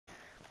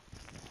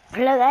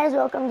Hello guys,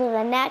 welcome to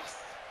the next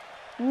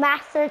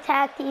Master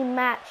Tag Team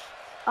match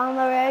on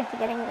the road to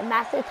getting the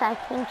Master Tag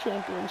Team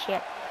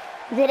Championship.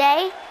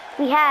 Today,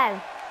 we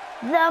have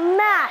the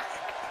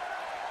Masked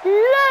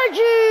Legend!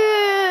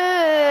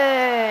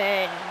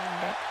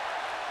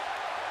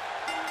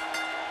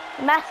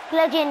 The Masked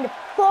Legend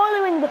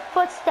following the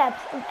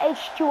footsteps of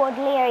h20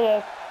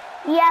 Delirious.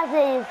 He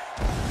has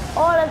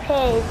all of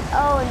his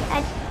own,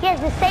 and he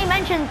has the same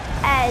entrance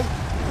as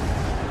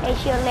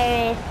h20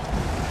 Delirious.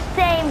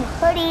 Same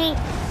hoodie,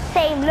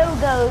 same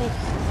logos.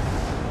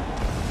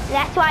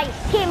 That's why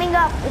he's teaming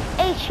up with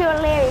h20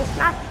 Delirious,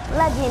 Masked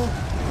Legend,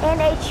 and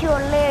h20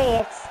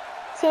 Delirious.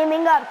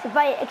 Teaming up to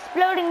fight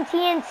Exploding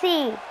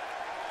TNT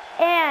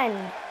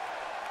and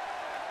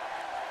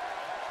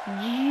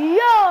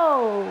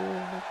Joe.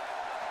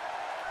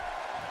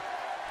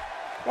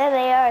 There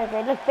they are.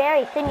 They look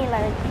very similar,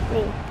 as you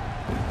see.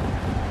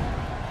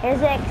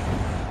 Here's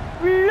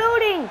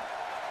Exploding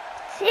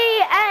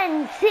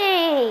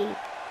TNT.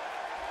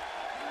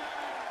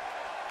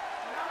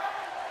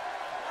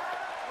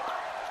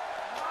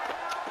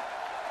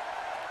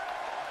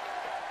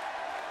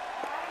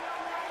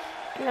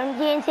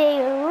 TNT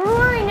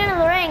running into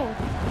the ring.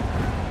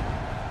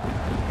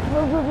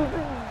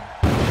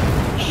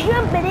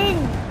 Jumping in.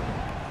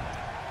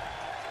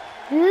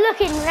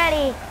 Looking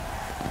ready.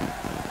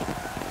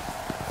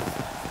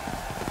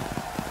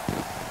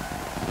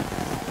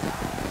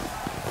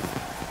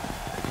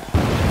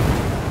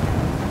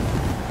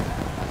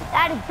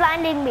 That is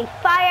blinding me.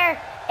 Fire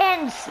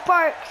and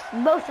sparks,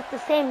 both at the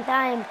same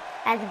time.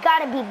 That's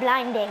gotta be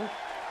blinding.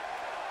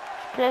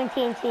 Exploding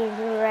TNT is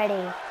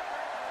ready.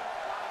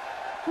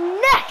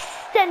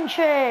 Next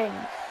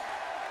entrance,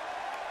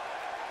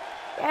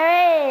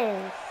 there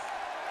is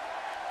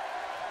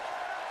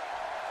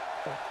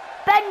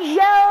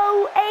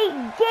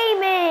H20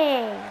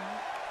 Gaming.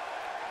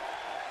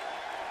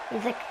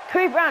 He's a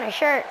creeper on his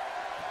shirt.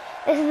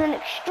 This is an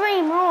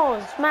Extreme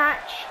Rules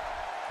match.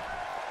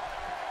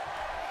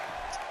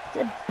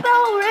 The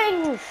bell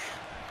rings.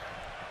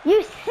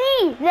 You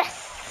see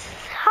this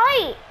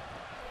height.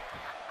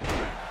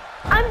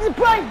 I'm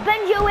surprised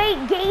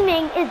h20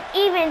 Gaming is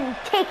even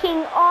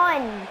taking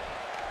on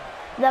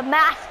the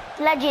Masked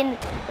Legend.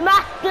 The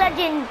Masked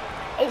Legend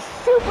is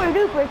super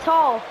duper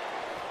tall.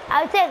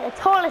 I would say the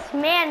tallest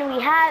man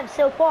we have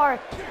so far.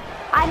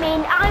 I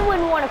mean, I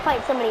wouldn't want to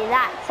fight somebody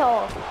that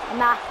tall, the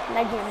Masked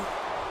Legend.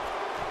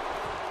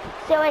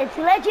 So it's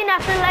legend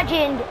after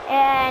legend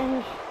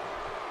and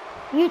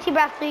YouTuber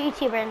after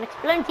YouTuber, and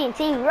Exploding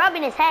TNT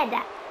rubbing his head,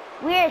 that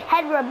weird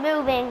head rub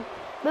move and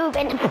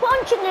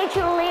punching h20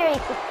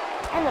 Delirious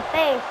in the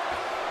face.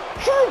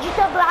 Huge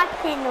double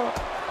signal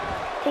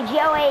to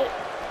Joe.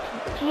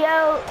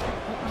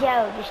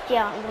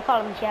 I'm gonna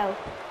call him Joe.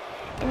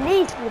 And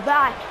these to the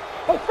back.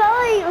 If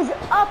I was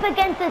up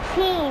against a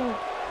team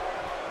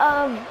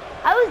of,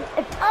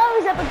 if I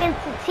was up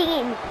against a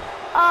team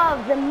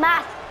of the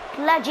Masked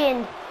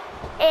Legend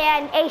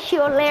and h20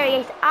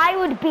 Delirious, I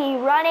would be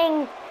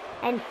running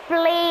and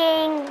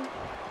fleeing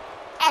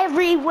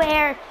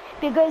everywhere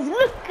because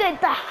look at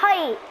the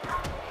height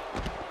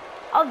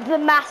of the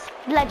Masked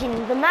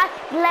Legend. The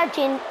Masked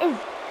Legend is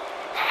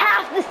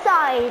half the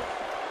size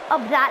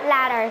of that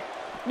ladder.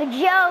 But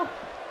Joe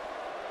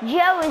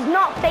is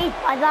not fazed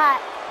by that.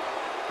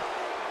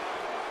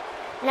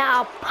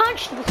 Now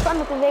punch the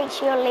stomach of h20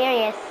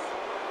 Delirious.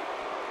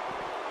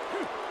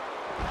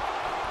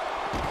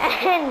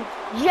 And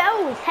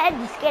Joe's head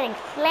is getting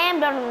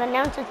slammed onto the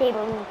announcer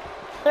table and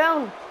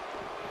thrown.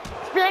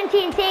 Exploding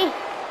TNT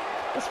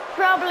is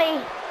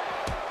probably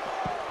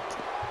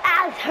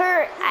as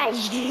hurt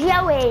as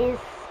Joe is.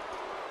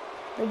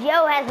 But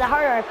Joe has the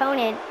harder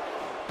opponent.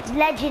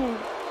 Legend.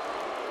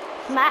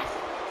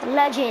 Masked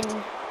Legend.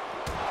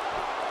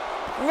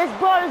 And this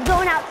ball is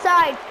going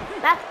outside.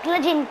 Masked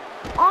Legend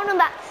onto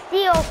that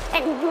steel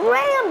and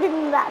rammed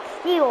into that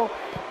steel.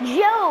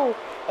 Joe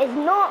is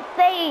not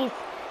fazed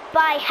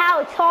by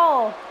how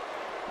tall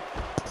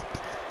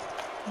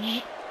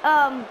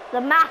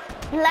the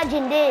Masked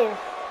Legend is.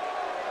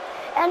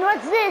 And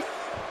what's this?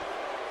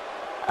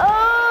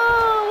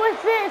 Oh,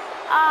 what's this?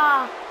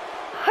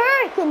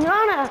 Hurricane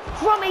Rana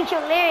from h20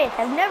 Delirious.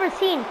 I've never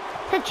seen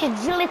such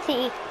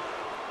agility.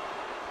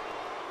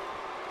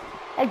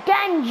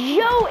 Again,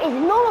 Joe is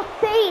not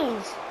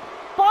fazed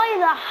by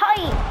the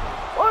height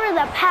or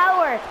the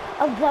power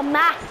of the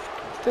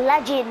Masked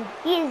Legend.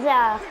 He's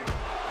an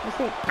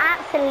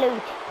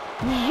absolute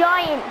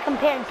giant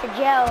compared to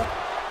Joe.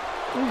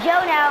 And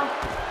Joe now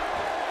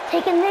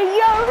taking the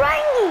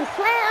Yorangi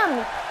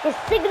Slam, his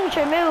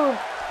signature move.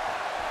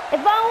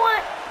 If I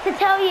want to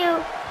tell you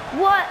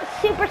what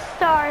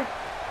superstar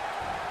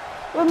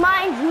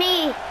reminds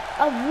me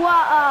of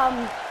what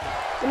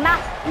the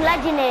Masked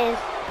Legend is,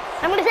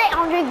 I'm going to say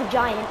Andre the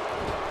Giant.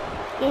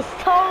 He's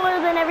taller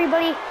than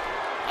everybody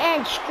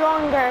and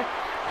stronger.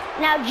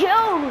 Now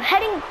Joe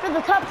heading for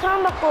the top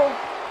turnbuckle,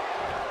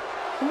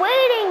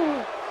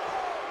 waiting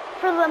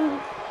for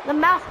the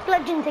Masked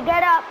Legend to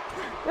get up.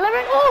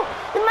 Oh,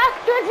 the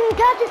Masked Legend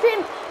catches him.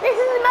 This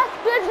is the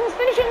Masked Legend's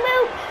finishing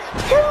move.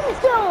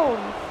 Tombstone down.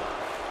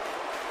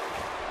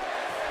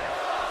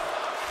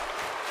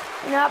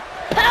 And a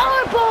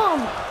power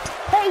bomb.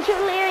 That's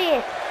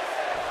hilarious.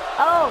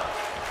 Oh,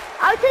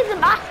 I would say the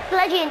Masked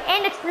Legend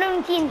and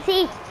Exploding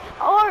TNT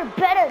are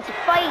better to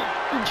fight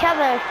each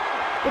other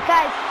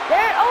because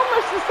they're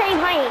almost the same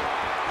height.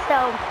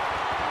 So,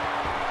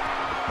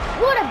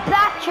 what a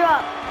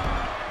backdrop.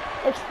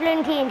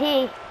 Exploding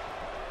TNT.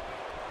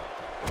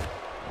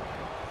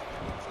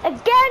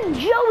 Again,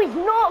 Joe is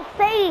not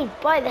fazed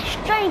by the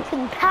strength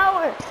and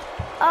power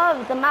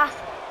of the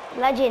Masked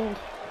Legend.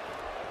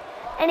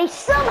 And he's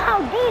somehow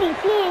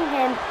DDTing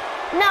him.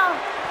 Now,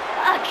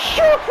 a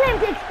short claim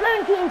to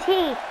Exploding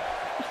TNT.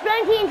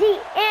 Exploding TNT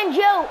and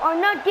Joe are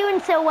not doing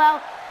so well.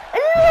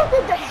 And look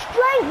at the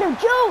strength of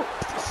Joe.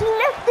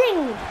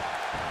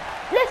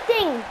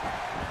 Lifting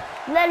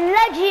the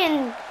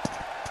legend,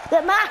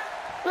 the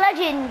Masked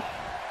Legend.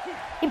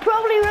 He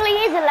probably really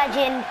is a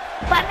legend,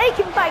 but they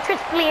can fight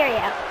Chris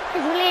Valerio.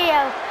 Chris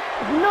Valerio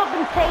has not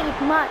been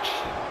paid much.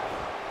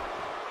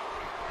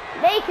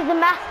 They could the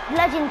Masked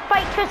Legend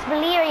fight Chris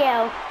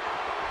Valerio.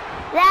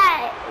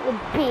 That would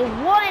be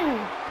one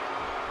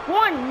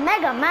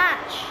mega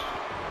match.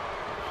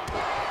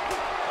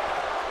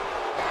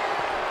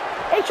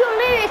 H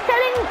Valerio is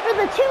heading for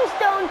the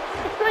tombstone.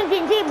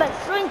 Exploding TNT, but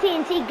Exploding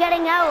TNT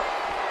getting out.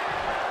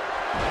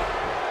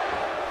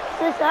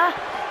 This is a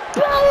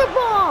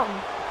powerbomb.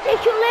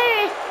 It's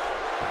hilarious.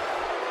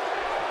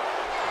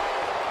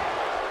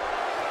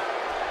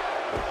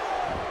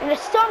 And a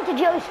stomp to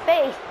Joe's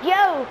face.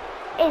 Joe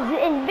is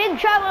in big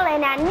trouble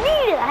and a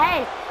knee to the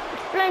head.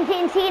 Exploding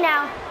TNT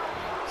now.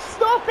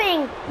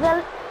 Stopping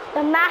the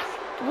Masked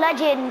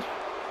Legend.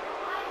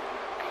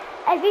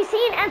 If you've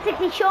seen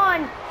NXT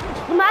Sean,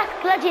 the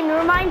Masked Legend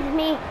reminds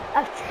me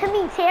of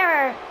Timmy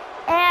Terror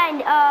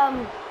and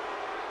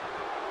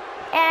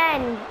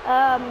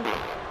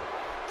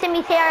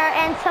Timmy Terror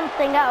and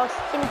something else.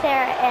 Timmy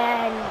Terror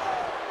and...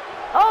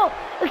 Oh!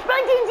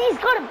 Exploding TNT's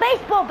got a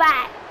baseball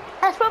bat!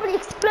 That's probably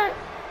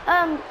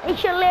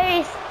H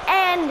Hilarious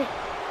and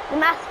the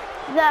Masked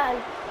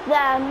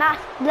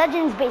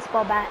Legends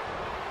baseball bat.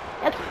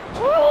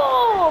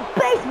 Oh!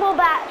 Baseball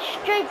bat!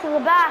 Straight to the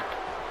back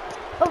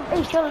of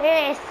H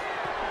Hilarious.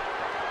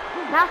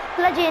 Masked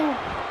Legend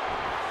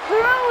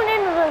thrown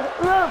into the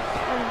ropes.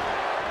 And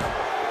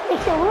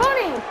it's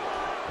running.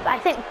 I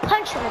think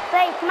punch in the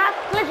face.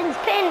 Masked Legends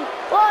pin.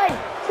 1,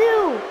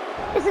 2.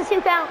 This is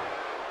 2 count.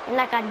 And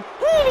like a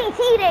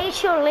DDT to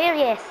H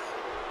Hilarious.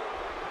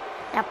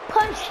 Now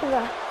punch to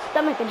the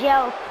stomach of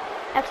Joe.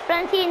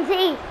 Exploding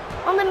TNT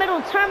on the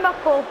middle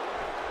turnbuckle.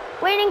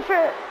 Waiting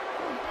for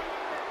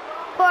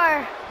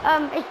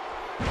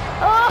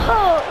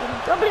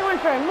nobody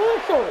went for a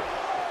moonsault.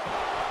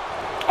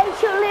 H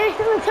Hilarious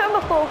in the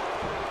turnbuckle.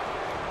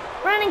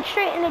 Running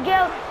straight into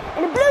Joe.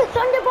 And the blue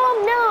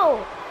thunderbomb,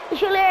 no! H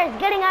Hilarious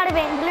getting out of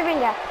it and delivering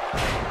that.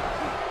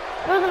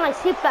 Those are my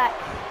suplex.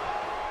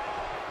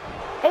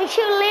 H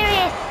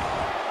Hilarious.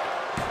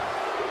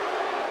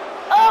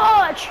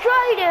 Oh,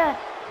 try to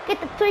get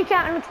the 3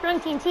 count on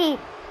Exploding TNT.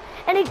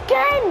 And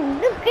again,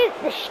 look at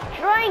the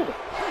strength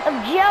of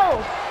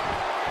Joe.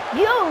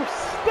 Joe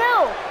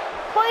still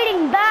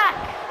fighting back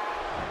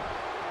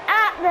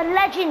at the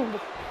legend,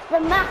 the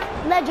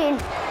Masked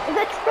Legend. If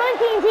Exploding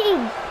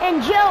TNT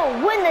and Joe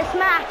win this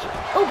match,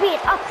 it'll be an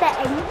upset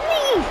at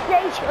least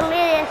H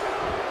Hilarious.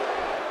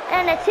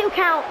 And a 2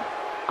 count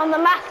on the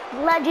Masked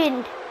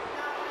Legend.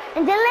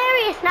 And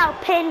Delirious now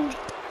pinned.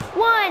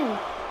 1,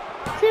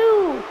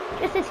 2,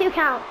 just a 2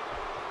 count.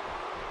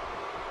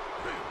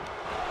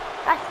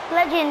 Masked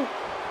Legend.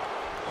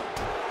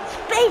 His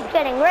face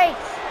getting raked.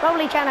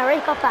 Probably trying to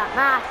rake off that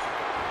mask.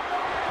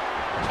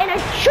 And a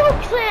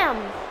choke slam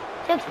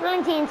to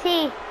Exploding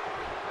TNT.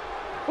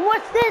 And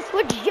what's this?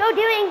 What's Joe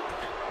doing?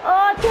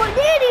 Oh,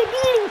 tornado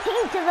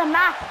DDT to the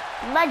Masked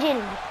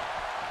Legend.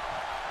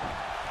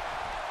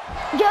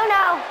 Joe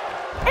now.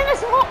 And a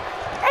small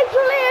H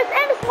Hilarious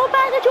and a small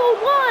package.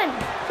 1,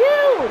 2.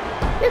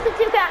 Just a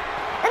 2 count.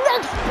 And the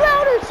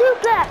exploder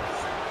suplex.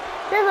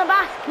 There's a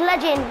Masked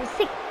Legend.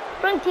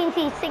 Exploding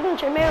TNT's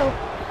signature move.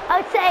 I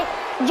would say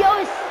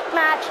Joe's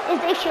match is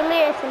H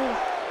Hilarious and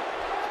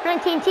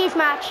Exploding TNT's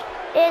match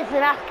is the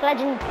Masked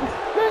Legend.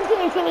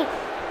 Exploding TNT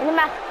and the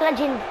Masked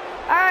Legend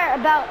are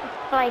about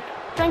like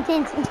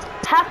 20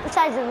 half the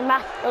size of the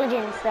Masked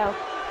Legend. So,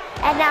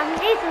 and now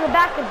he's in the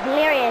back of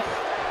Delirious.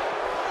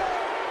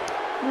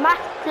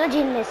 Masked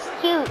Legend is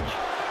huge.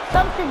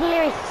 Stomps to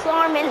Delirious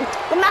arm and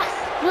the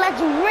Masked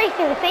Legend right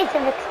through the face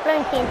of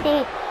Exploding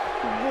TNT,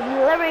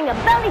 delivering a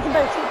belly to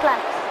belly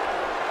suplex.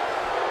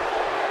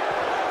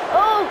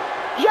 Oh,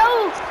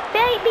 Joe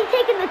may be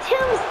taking the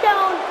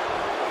tombstone.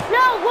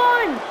 No,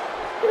 1,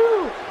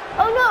 2.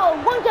 Oh no,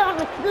 1 count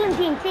with Exploding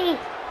TNT.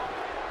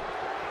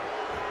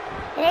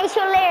 And H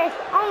Hilarious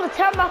on the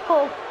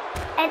turnbuckle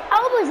and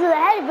elbows to the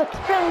head of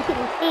Exploding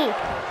TNT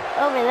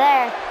over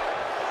there.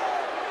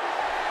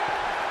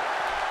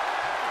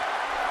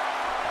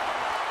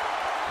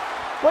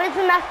 What is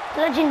the Masked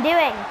Legend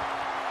doing?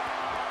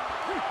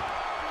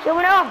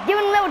 Showing off,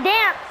 doing a little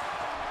dance.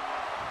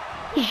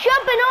 He's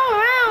jumping all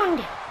around.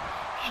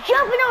 He's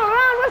jumping all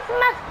around. What's the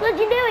Masked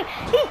Legend doing?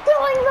 He's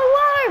doing the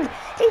worm.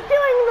 He's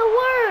doing the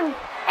worm.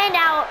 And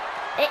now,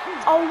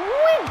 a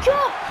weak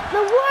drop.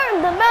 The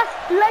worm, the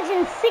Masked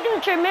Legend's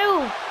signature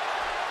move.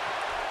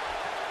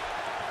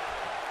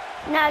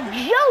 Now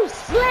Joe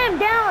slammed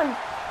down.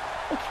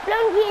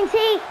 Exploding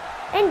TNT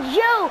and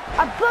Joe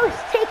are both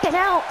taken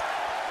out.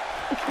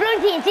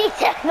 Exploding TNT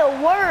took the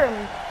worm.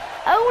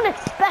 I'd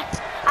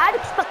expect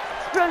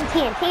Exploding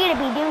TNT to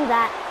be doing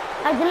that.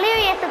 Now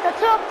Delirious at the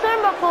top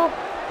turnbuckle.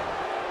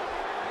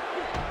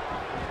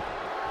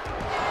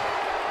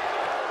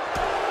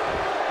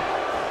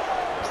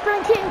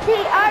 Exploding TNT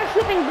are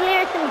shooting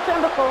Delirious in the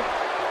turnbuckle.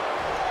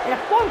 And a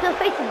form to the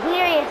face of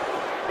Delirious.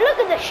 Look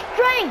at the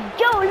strength.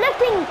 Joe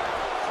lifting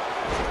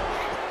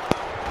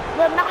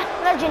the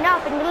Masked Legend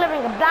up and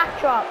delivering a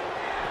backdrop.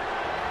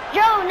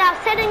 Joe now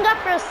setting up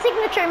for a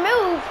signature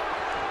move,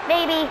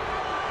 maybe.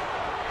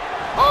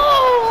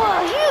 Oh,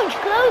 a huge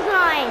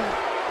clothesline.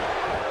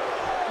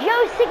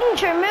 Joe's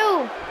signature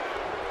move.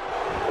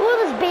 Will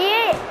this be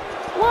it?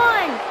 1,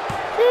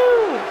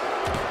 2,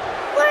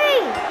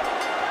 3.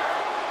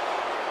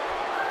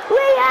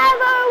 We have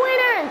our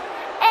winners.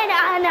 And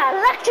an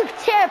electric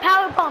chair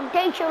powerbomb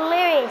to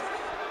Delirious.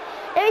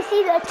 Let me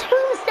see the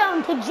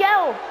tombstone to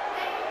Joe.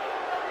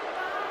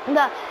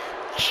 The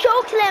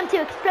choke slam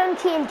to Exploding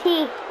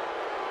TNT.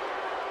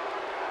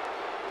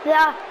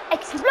 The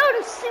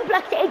explosive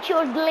suplex to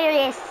HO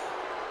Delirious.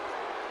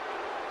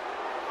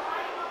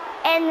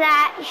 And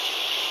that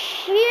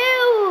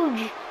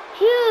huge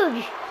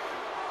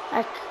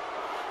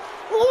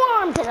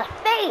forearm to the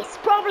face.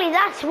 Probably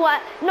that's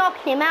what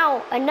knocked him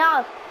out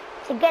enough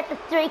to get the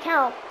 3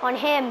 count on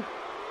him.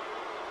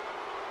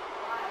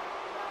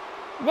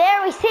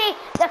 There we see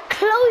the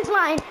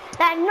clothesline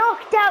that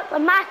knocked out the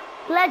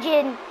Masked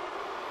Legend.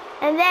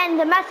 And then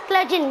the Masked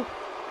Legend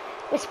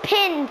was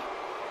pinned.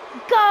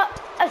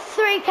 Got a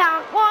 3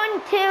 count.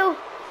 1, 2,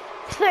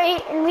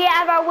 3. And we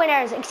have our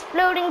winners.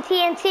 Exploding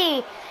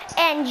TNT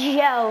and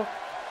Joe.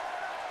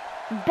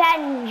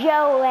 Ben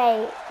Joe.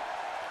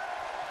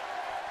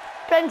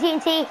 Exploding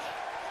TNT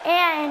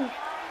and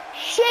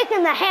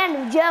shaking the hand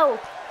of Joe.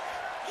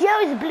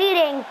 Joe's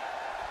bleeding.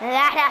 And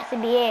that has to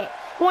be it.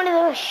 One of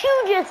the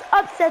hugest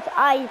upsets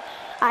I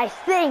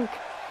think.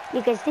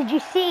 Because did you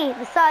see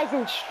the size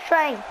and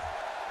strength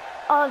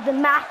of the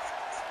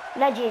Masked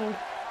Legend?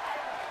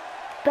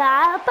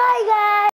 Bye bye guys.